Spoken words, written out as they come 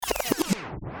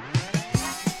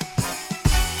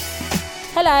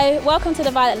Hello, welcome to the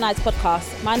Violet Nights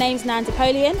podcast. My name's Nan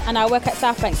Napoleon and I work at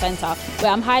Southbank Centre,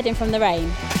 where I'm hiding from the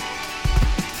rain.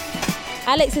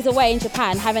 Alex is away in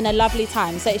Japan having a lovely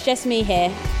time, so it's just me here.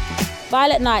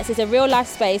 Violet Nights is a real-life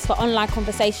space for online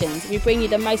conversations. We bring you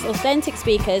the most authentic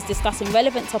speakers discussing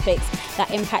relevant topics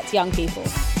that impact young people.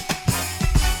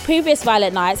 Previous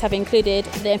Violet Nights have included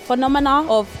the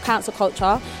phenomena of cancel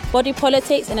culture, body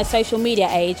politics in a social media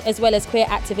age, as well as queer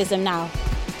activism now.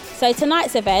 So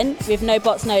tonight's event, with No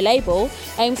Bots No Label,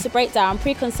 aims to break down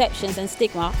preconceptions and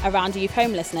stigma around youth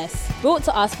homelessness. Brought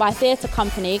to us by theatre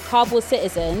company Cardboard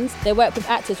Citizens, they work with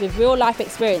actors with real-life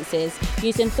experiences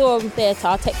using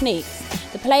theatre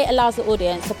techniques. The play allows the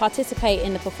audience to participate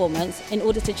in the performance in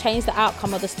order to change the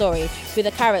outcome of the story through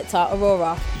the character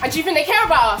Aurora. And do you think they care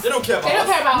about us? They don't care about us. They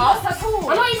don't care about us at all.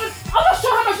 I'm not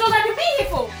sure how much longer I can be here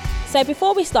for. So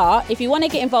before we start, if you want to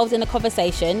get involved in the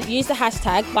conversation, use the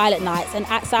hashtag Violet Nights and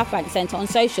at Southbank Centre on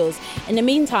socials. In the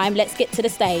meantime, let's get to the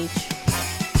stage.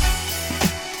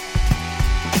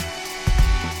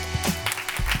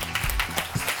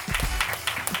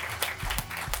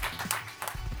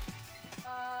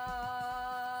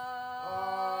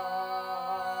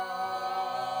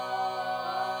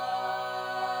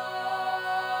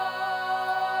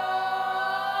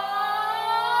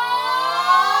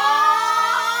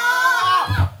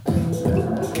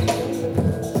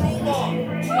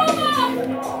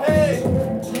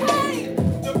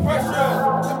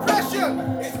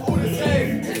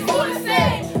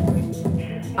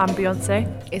 I'm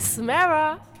Beyonce. It's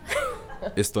Samara.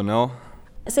 It's Donnell.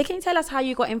 So can you tell us how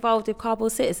you got involved with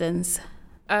Cardboard Citizens?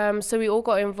 So we all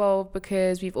got involved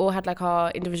because we've all had like our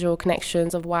individual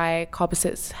connections of why Cardboard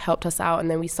Citizens helped us out,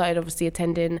 and then we started obviously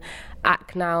attending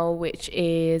ACT Now, which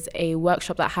is a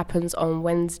workshop that happens on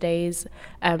Wednesdays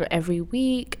every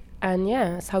week, and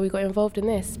yeah, that's how we got involved in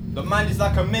this. The mind is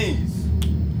like a maze,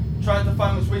 trying to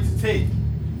find which way to take.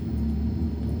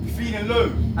 Feeling low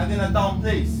and in a down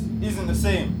place isn't the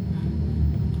same.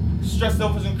 Stress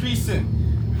levels increasing,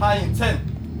 high intent.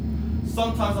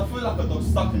 Sometimes I feel like a dog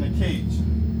stuck in a cage.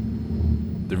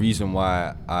 The reason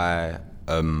why I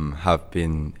have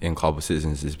been in Cardboard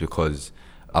Citizens is because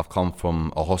I've come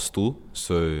from a hostel,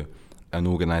 so an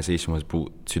organisation was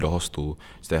brought to the hostel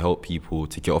to help people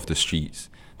to get off the streets,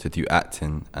 to do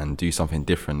acting and do something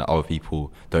different that other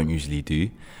people don't usually do,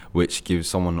 which gives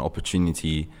someone an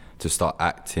opportunity to start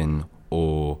acting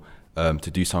or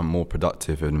to do something more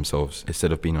productive of themselves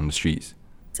instead of being on the streets.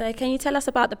 So can you tell us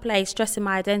about the play Stressing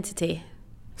My Identity?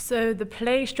 So the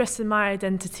play Stressing My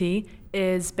Identity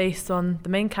is based on the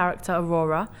main character,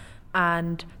 Aurora,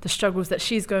 and the struggles that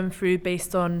she's going through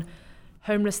based on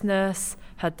homelessness,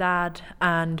 her dad,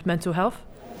 and mental health.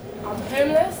 I'm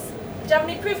homeless. Do you have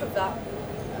any proof of that?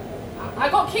 I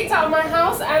got kicked out of my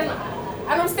house and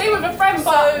I'm staying with a friend,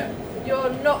 but... So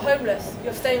you're not homeless,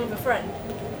 you're staying with a friend?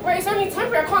 Wait, it's only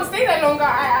temporary, I can't stay there longer.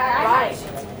 Right.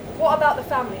 What about the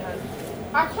family home?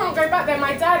 I can't go back there,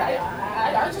 my dad,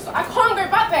 I can't go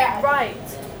back there.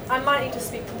 Right. I might need to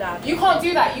speak to Dad. You can't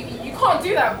do that, you can't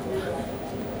do that.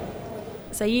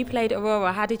 So you played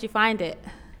Aurora, how did you find it?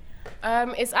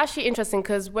 It's actually interesting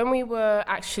because when we were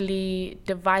actually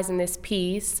devising this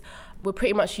piece, we're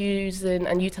pretty much using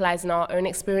and utilising our own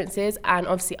experiences, and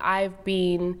obviously I've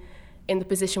been in the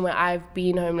position where I've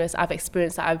been homeless, I've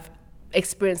experienced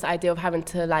the idea of having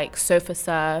to like sofa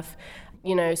surf,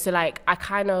 you know, so like I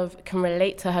kind of can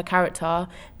relate to her character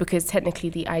because technically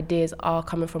the ideas are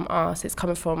coming from us, it's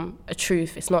coming from a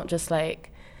truth, it's not just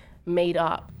like made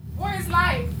up. What is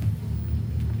life?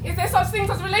 Is there such things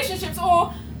as relationships,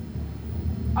 or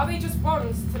are they just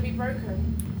bonds to be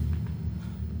broken?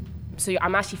 So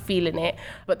I'm actually feeling it,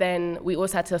 but then we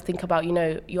also had to think about, you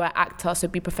know, you're an actor, so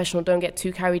be professional, don't get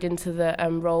too carried into the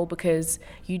role because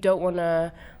you don't want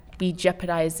to be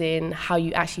jeopardizing how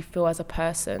you actually feel as a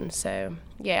person. So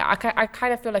yeah, I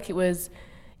kind of feel like it was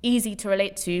easy to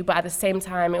relate to, but at the same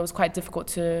time it was quite difficult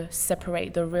to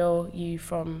separate the real you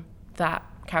from that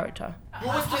character.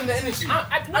 You're wasting the energy.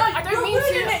 I don't mean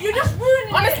to. You're just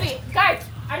ruining Honestly, guys,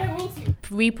 I don't mean to.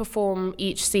 Re-perform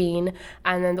each scene,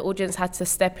 and then the audience had to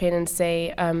step in and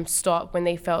say stop when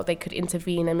they felt they could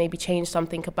intervene and maybe change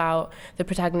something about the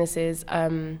protagonist's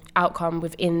outcome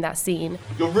within that scene.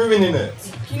 You're ruining it.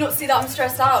 Can you not see that I'm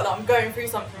stressed out, that I'm going through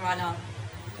something right now?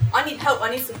 I need help, I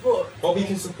need support. But we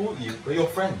can support you. We're your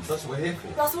friends. That's what we're here for.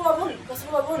 That's all I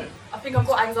want. I think I've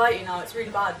got anxiety now, it's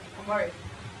really bad. I'm worried.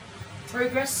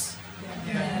 Progress?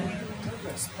 Yeah.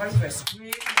 Progress.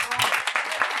 Really hard.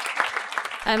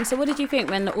 So what did you think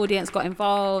when the audience got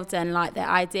involved and like their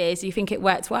ideas? Do you think it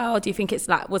worked well? Do you think it's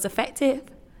like was effective?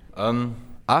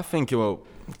 I think it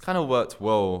kind of worked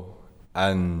well,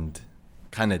 and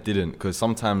kind of didn't, because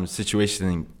sometimes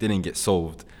situations didn't get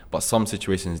solved, but some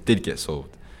situations did get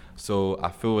solved. So I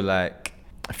feel like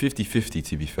 50-50,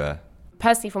 to be fair.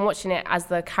 Personally, from watching it as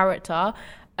the character,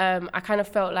 I kind of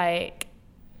felt like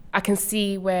I can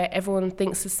see where everyone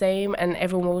thinks the same and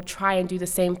everyone will try and do the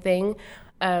same thing.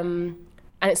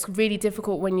 And it's really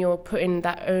difficult when you're put in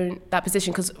that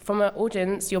position, because from an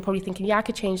audience, you're probably thinking, yeah, I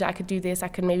could change that, I could do this, I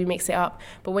could maybe mix it up.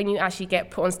 But when you actually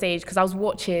get put on stage, because I was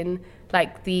watching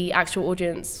like the actual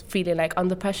audience feeling like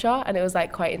under pressure, and it was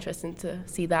like quite interesting to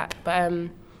see that. But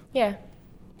yeah,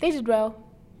 they did well.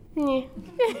 Yeah.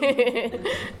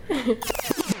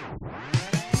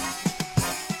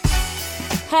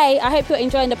 Hey, I hope you're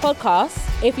enjoying the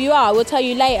podcast. If you are, we'll tell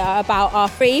you later about our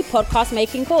free podcast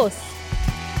making course.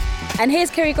 And here's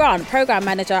Kiri Grant, Programme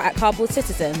Manager at Cardboard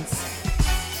Citizens.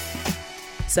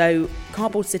 So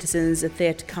Cardboard Citizens is a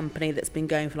theatre company that's been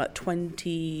going for like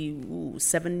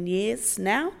 27 years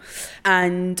now.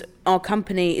 And our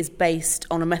company is based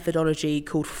on a methodology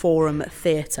called Forum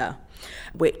Theatre,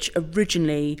 which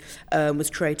originally was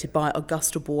created by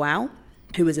Augusto Boal,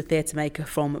 who is a theatre maker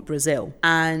from Brazil.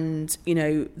 And, you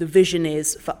know, the vision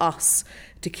is for us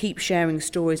to keep sharing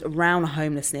stories around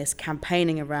homelessness,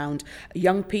 campaigning around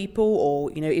young people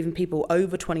or, you know, even people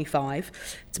over 25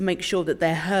 to make sure that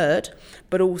they're heard,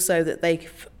 but also that they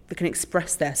can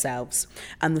express themselves.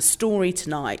 And the story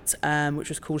tonight, which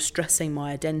was called Stressing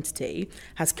My Identity,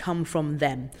 has come from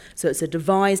them. So it's a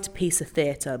devised piece of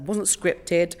theatre. It wasn't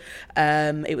scripted.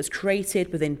 It was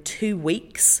created within 2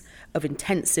 weeks of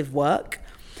intensive work,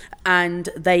 and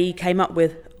they came up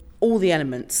with all the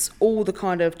elements, all the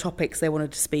kind of topics they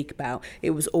wanted to speak about.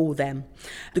 It was all them.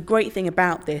 The great thing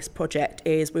about this project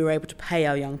is we were able to pay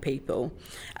our young people,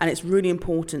 and it's really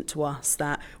important to us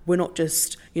that we're not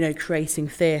just, you know, creating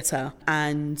theatre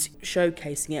and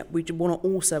showcasing it. We want to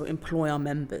also employ our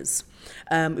members.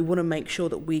 We want to make sure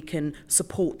that we can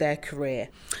support their career.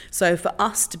 So for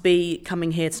us to be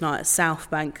coming here tonight at South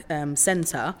Bank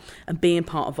Centre and being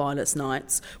part of Violet's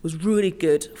Nights was really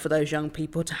good for those young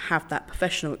people to have that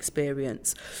professional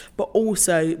experience, but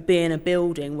also be in a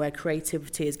building where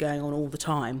creativity is going on all the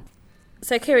time.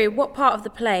 So Kiri, what part of the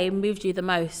play moved you the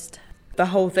most? The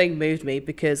whole thing moved me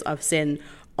because I've seen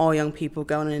our young people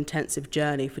go on an intensive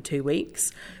journey for 2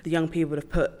 weeks. The young people have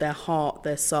put their heart,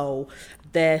 their soul,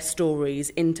 their stories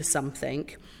into something,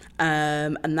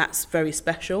 and that's very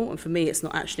special. And for me, it's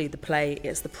not actually the play,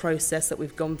 it's the process that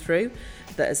we've gone through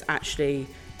that has actually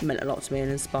meant a lot to me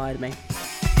and inspired me.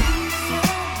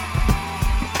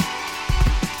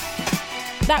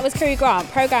 That was Kiri Grant,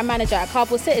 Programme Manager at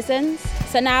Cardboard Citizens.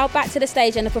 So now back to the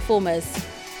stage and the performers.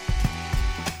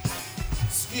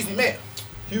 Excuse me, mate.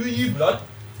 Who are you, blood?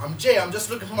 I'm Jay. I'm just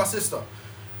looking for my sister.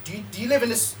 Do you live in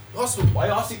this hostel? Why are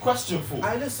you asking question for?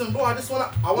 Listen, bro.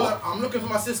 I'm looking for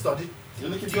my sister. Do you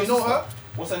know her?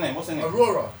 What's her name?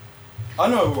 Aurora. I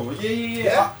know Aurora. Yeah.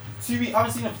 Yeah? 2 weeks. I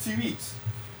haven't seen her for 2 weeks.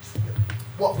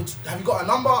 What? Have you got a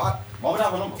number? Why would I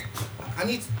have a number? I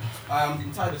need.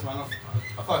 I'm tired of this, man.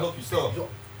 I can't help you still.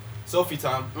 Selfie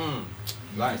time.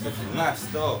 Nice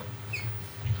though.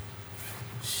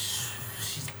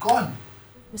 She's gone.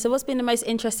 So what's been the most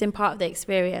interesting part of the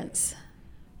experience?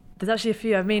 There's actually a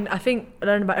few. I mean, I think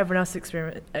learning about everyone else's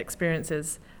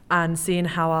experiences and seeing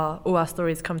how all our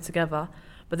stories come together,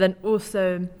 but then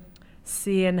also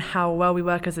seeing how well we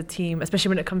work as a team, especially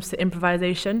when it comes to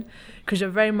improvisation, because you're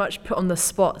very much put on the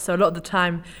spot. So a lot of the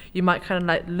time you might kind of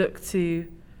like look to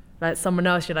like someone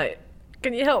else, you're like,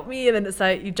 can you help me? And then it's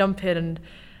like you jump in, and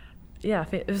yeah, I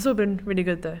think it's all been really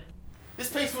good though. This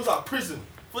place feels like prison.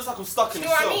 Feels like I'm stuck in a You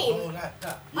know cell. what I mean? Oh, like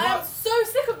that. I am so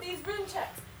sick of these room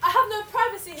checks. I have no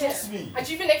privacy here. Trust me. And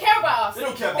do you think they care about us? They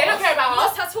don't care about They don't us. care about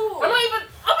us. Not at all. I'm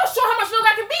not sure how much longer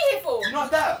I can be here for. You know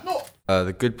that? No.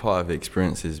 The good part of the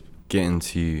experience is getting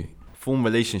to form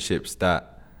relationships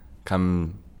that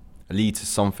can lead to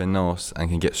something else and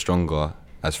can get stronger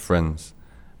as friends.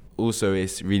 Also,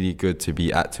 it's really good to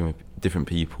be acting with different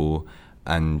people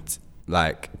and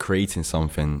like creating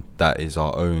something that is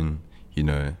our own, you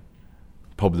know,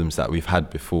 problems that we've had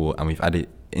before, and we've added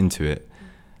into it,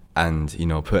 and, you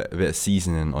know, put a bit of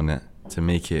seasoning on it to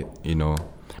make it, you know,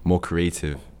 more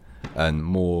creative and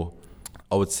more,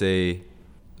 I would say,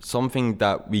 something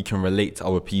that we can relate to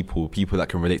our people that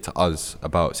can relate to us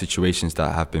about situations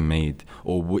that have been made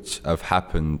or which have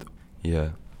happened. Yeah.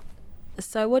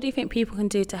 So what do you think people can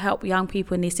do to help young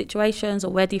people in these situations,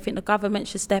 or where do you think the government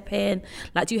should step in?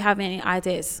 Like, do you have any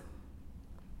ideas?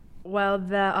 Well,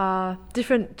 there are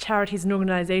different charities and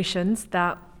organisations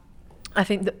that I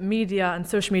think that media and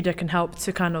social media can help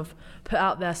to kind of put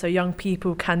out there so young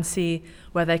people can see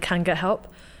where they can get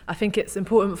help. I think it's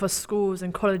important for schools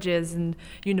and colleges and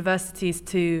universities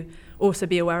to also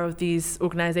be aware of these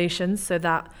organisations so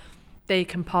that they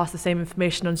can pass the same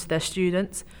information on to their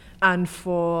students, and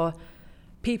for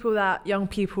young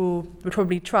people would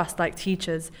probably trust, like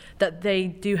teachers, that they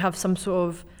do have some sort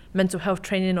of mental health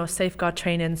training or safeguard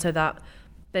training so that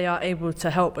they are able to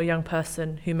help a young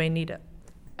person who may need it.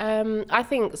 I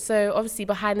think so. Obviously,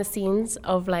 behind the scenes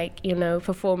of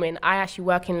performing, I actually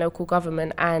work in local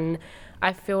government, and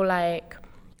I feel like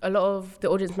a lot of the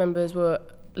audience members were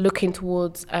looking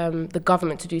towards the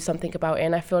government to do something about it.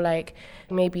 And I feel like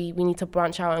maybe we need to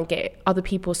branch out and get other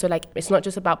people. So it's not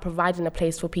just about providing a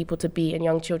place for people to be and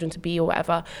young children to be or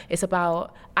whatever. It's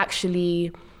about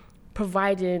actually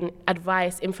providing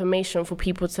advice, information for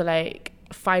people to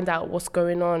find out what's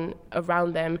going on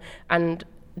around them, and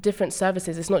different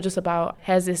services. It's not just about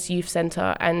here's this youth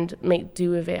centre and make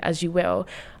do with it as you will.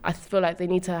 I feel like they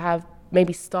need to have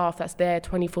maybe staff that's there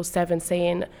 24/7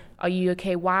 saying, are you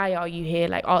okay? Why are you here?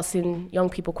 Asking young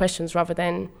people questions rather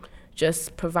than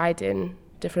just providing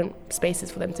different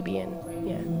spaces for them to be in.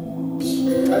 Yeah.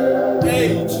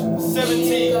 Age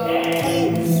 17,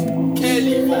 cause, care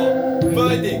leaver,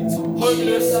 verdict,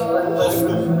 homeless,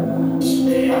 hostel.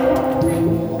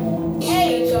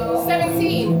 Age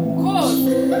 17, cause,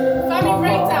 family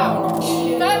breakdown,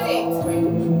 verdict,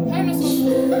 homeless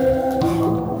hostel.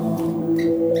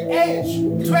 Age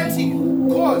 20,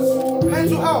 cause,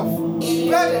 mental health,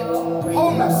 verdict,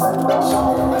 homeless.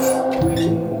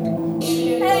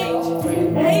 Age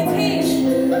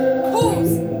 18,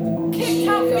 cause, kicked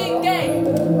out for being gay,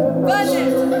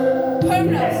 verdict,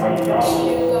 homeless.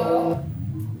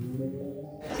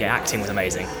 Yeah, acting was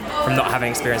amazing. From not having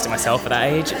experienced it myself at that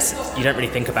age, you don't really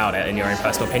think about it in your own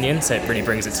personal opinion, so it really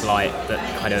brings it to light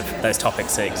that kind of those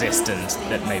topics that exist and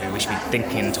that maybe we should be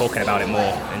thinking and talking about it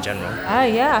more in general.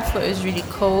 Yeah, I thought it was really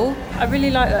cool. I really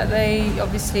like that they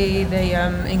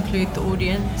include the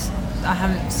audience. I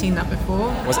haven't seen that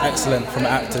before. It was excellent from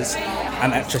actors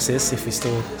and actresses, if we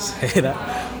still say that.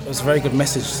 It was a very good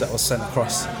message that was sent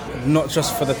across, not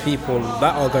just for the people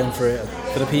that are going through it,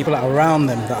 for the people around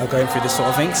them that are going through this sort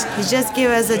of things. It just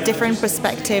gives us a different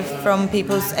perspective from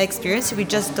people's experience. We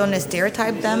just don't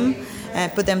stereotype them,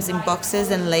 put them in boxes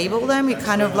and label them. We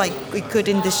kind of we could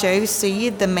in the show see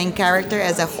the main character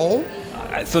as a whole.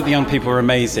 I thought the young people were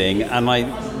amazing, and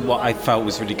what I felt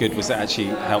was really good was it actually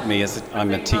helped me as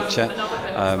I'm a teacher,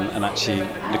 and actually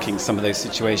looking at some of those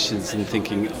situations and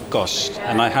thinking, gosh,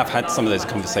 and I have had some of those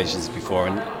conversations before,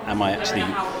 and am I actually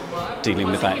dealing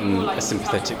with that in a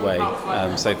sympathetic way?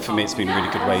 So for me it's been a really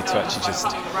good way to actually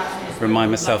just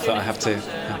remind myself that I have to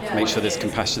make sure there's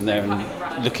compassion there and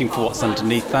looking for what's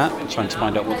underneath that and trying to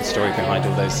find out what the story behind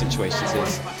all those situations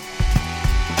is.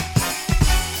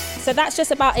 So that's just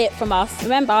about it from us.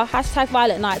 Remember,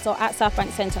 #Violet Nights or at South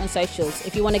Bank Centre on socials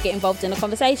if you want to get involved in the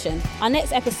conversation. Our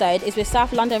next episode is with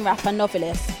South London rapper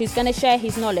Novelist, who's going to share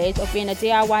his knowledge of being a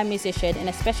DIY musician in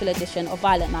a special edition of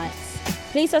Violet Nights.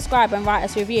 Please subscribe and write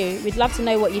us a review. We'd love to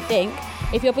know what you think.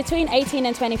 If you're between 18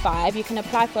 and 25, you can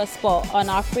apply for a spot on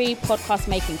our free podcast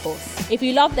making course. If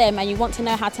you love them and you want to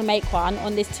know how to make one,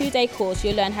 on this 2-day course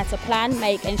you'll learn how to plan,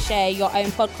 make and share your own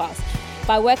podcast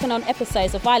by working on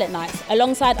episodes of Violet Nights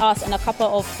alongside us and a couple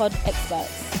of pod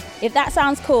experts. If that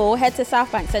sounds cool, head to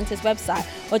South Bank Centre's website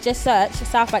or just search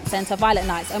South Bank Centre Violet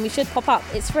Nights and we should pop up.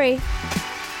 It's free.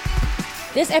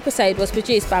 This episode was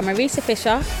produced by Marisa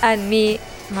Fisher and me,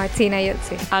 Martina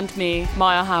Yutzi. And me,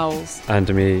 Maya Howells.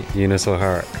 And me, Eunice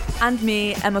O'Hara. And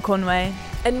me, Emma Conway.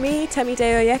 And me,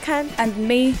 Temideo Yekan. And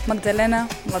me, Magdalena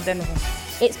Mladenova.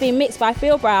 It's been mixed by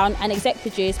Phil Brown and exec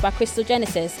produced by Crystal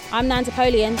Genesis. I'm Nan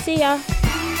Napoleon. See ya!